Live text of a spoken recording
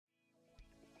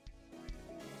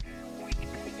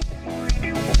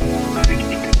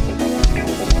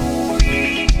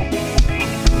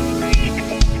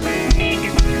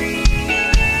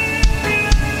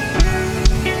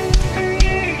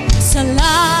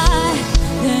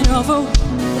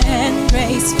overwhelming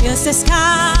grace fills the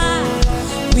sky.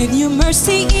 With your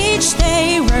mercy each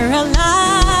day we're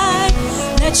alive.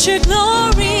 Let your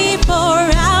glory pour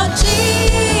out,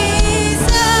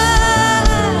 Jesus.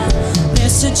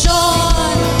 There's a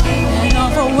joy that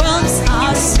overwhelms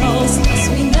our souls, 'cause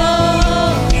we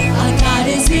know our God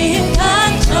is in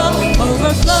control.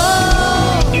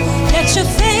 Overflow, let your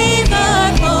favor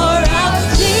pour out,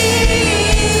 Jesus.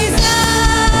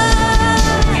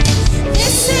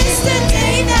 This is the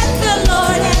day that the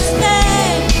Lord has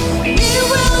made. We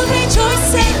will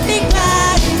rejoice and be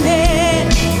glad in it.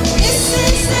 This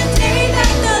is the day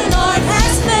that the Lord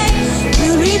has made.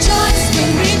 We'll rejoice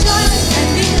and be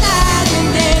glad in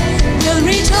it. We'll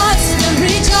rejoice and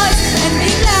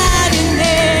be glad in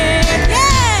it.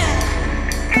 Yeah!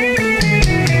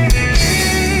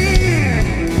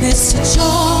 There's a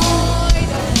joy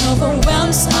that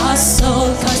overwhelms our soul,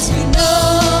 'cause we know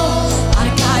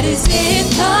our God is in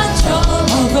control.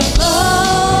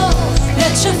 Overflow,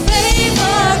 let your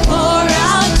favor pour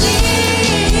out,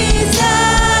 Jesus.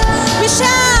 We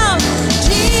shout,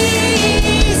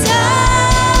 Jesus.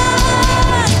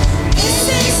 This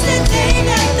is the day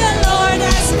that the Lord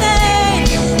has made.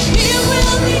 We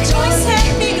will rejoice and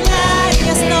be glad.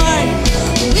 Yes, Lord.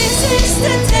 This is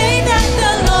the day that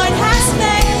the Lord has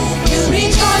made. We'll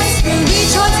rejoice and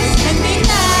be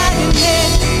glad in it.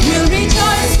 We'll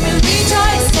rejoice and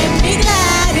be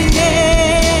glad in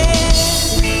it.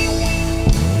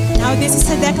 Now this is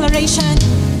a declaration.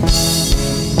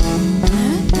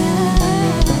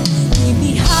 Leave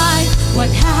behind what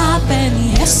happened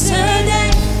yesterday,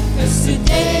 'cause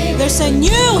today there's a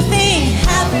new thing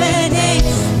happening.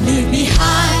 Leave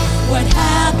behind what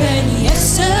happened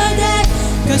yesterday,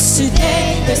 'cause today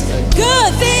there's a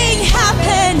good thing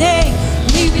happening.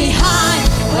 Leave behind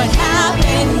what happened